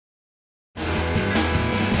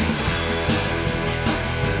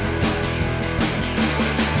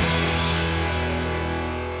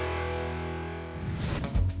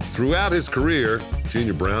Throughout his career,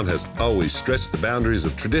 Junior Brown has always stretched the boundaries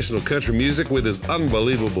of traditional country music with his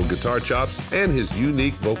unbelievable guitar chops and his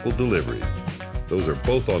unique vocal delivery. Those are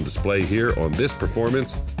both on display here on this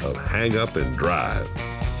performance of Hang Up and Drive.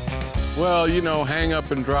 Well, you know, Hang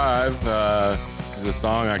Up and Drive is a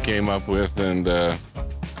song I came up with, and,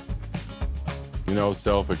 you know,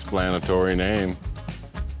 self-explanatory name.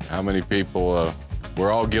 How many people,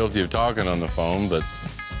 we're all guilty of talking on the phone, but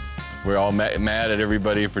we're all mad at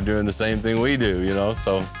everybody for doing the same thing we do, you know?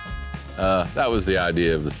 So that was the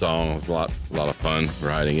idea of the song. It was a lot of fun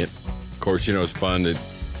writing it. Of course, you know, it's fun to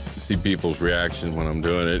see people's reaction when I'm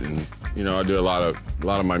doing it, and you know, I do a lot of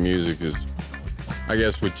my music is, I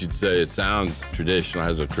guess what you'd say, it sounds traditional,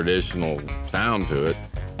 has a traditional sound to it,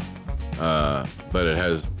 but it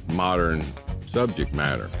has modern subject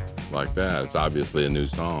matter like that. It's obviously a new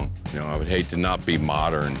song. You know, I would hate to not be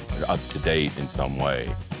modern, up to date in some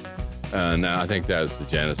way. And I think that's the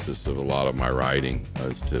genesis of a lot of my writing,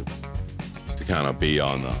 is to kind of be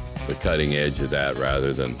on the cutting edge of that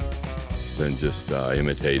rather than just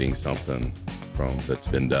imitating something that's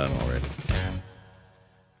been done already.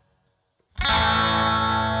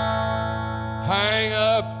 Hang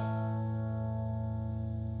up,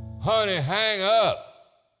 honey, hang up.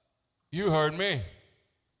 You heard me.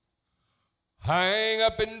 Hang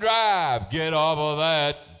up and drive, get off of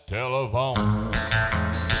that telephone.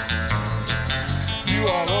 You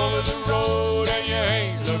all over the road and you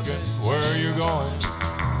ain't looking where you're going.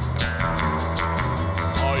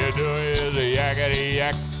 All you do is a yakety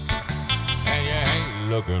yak, and you ain't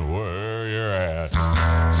looking where you're at.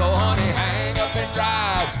 So honey, hang up and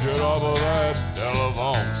drive, get off of that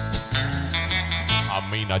telephone. I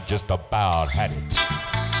mean, I just about had it.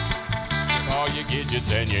 All your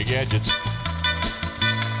gadgets and your gadgets,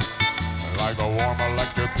 like a warm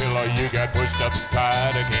electric pillow you got pushed up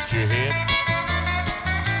tight against your head.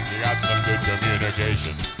 You got some good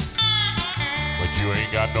communication, but you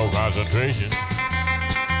ain't got no concentration. And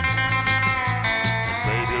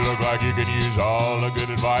baby, look like you can use all the good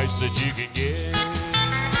advice that you can get.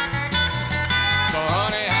 So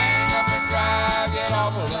honey, hang up and drive, get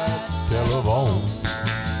off of that telephone.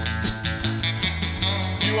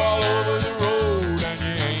 You all over the road and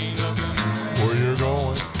you ain't looking where you're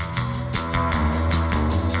going.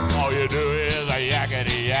 All you do is a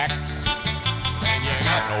yakety yak, and you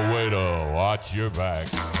got no way to watch your back.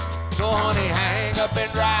 So honey, hang up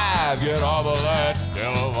and drive, get off of that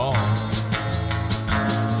telephone.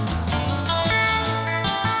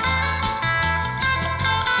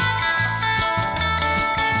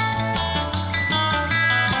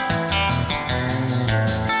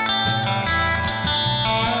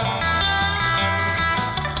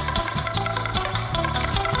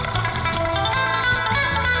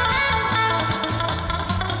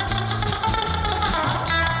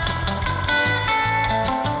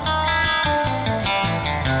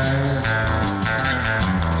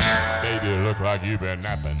 Like you've been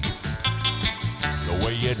napping, the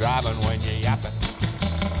way you're driving when you're yapping.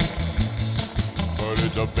 But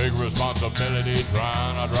it's a big responsibility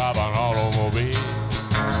trying to drive an automobile.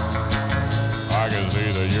 I can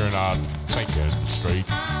see that you're not thinking straight.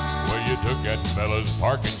 Well, you took that fella's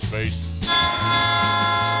parking space with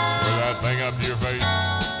that thing up to your face.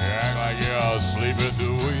 You act like you're asleep at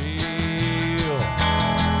the wheel.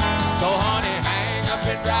 So honey, hang up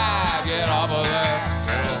and drive, get off of that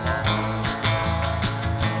telephone.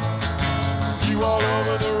 You all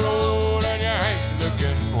over the road and you ain't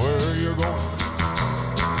looking where you're going.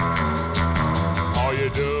 All you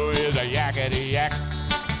do is a yakety yak,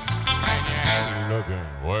 and you ain't looking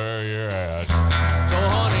where you're at. So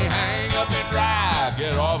honey, hang up and drive,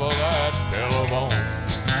 get off of that telephone.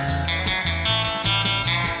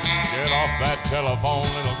 Get off that telephone,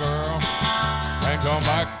 little girl, and come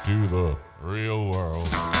back to the real world.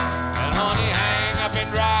 And honey, hang up and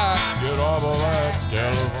drive, get off of that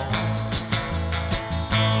telephone.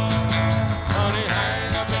 Honey,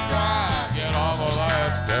 hang up and drive, get off of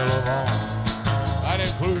that telephone. That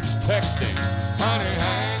includes texting. Honey,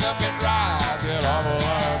 hang up and drive, get off of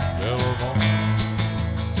that telephone.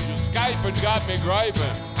 You Skyping got me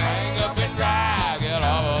griping. Hang up and drive, get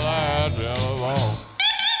off of that telephone.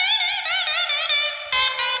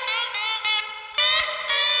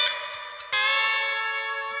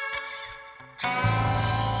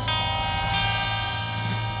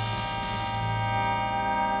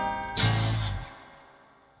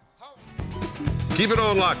 Keep it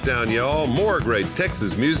on lockdown, y'all. More great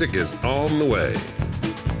Texas music is on the way.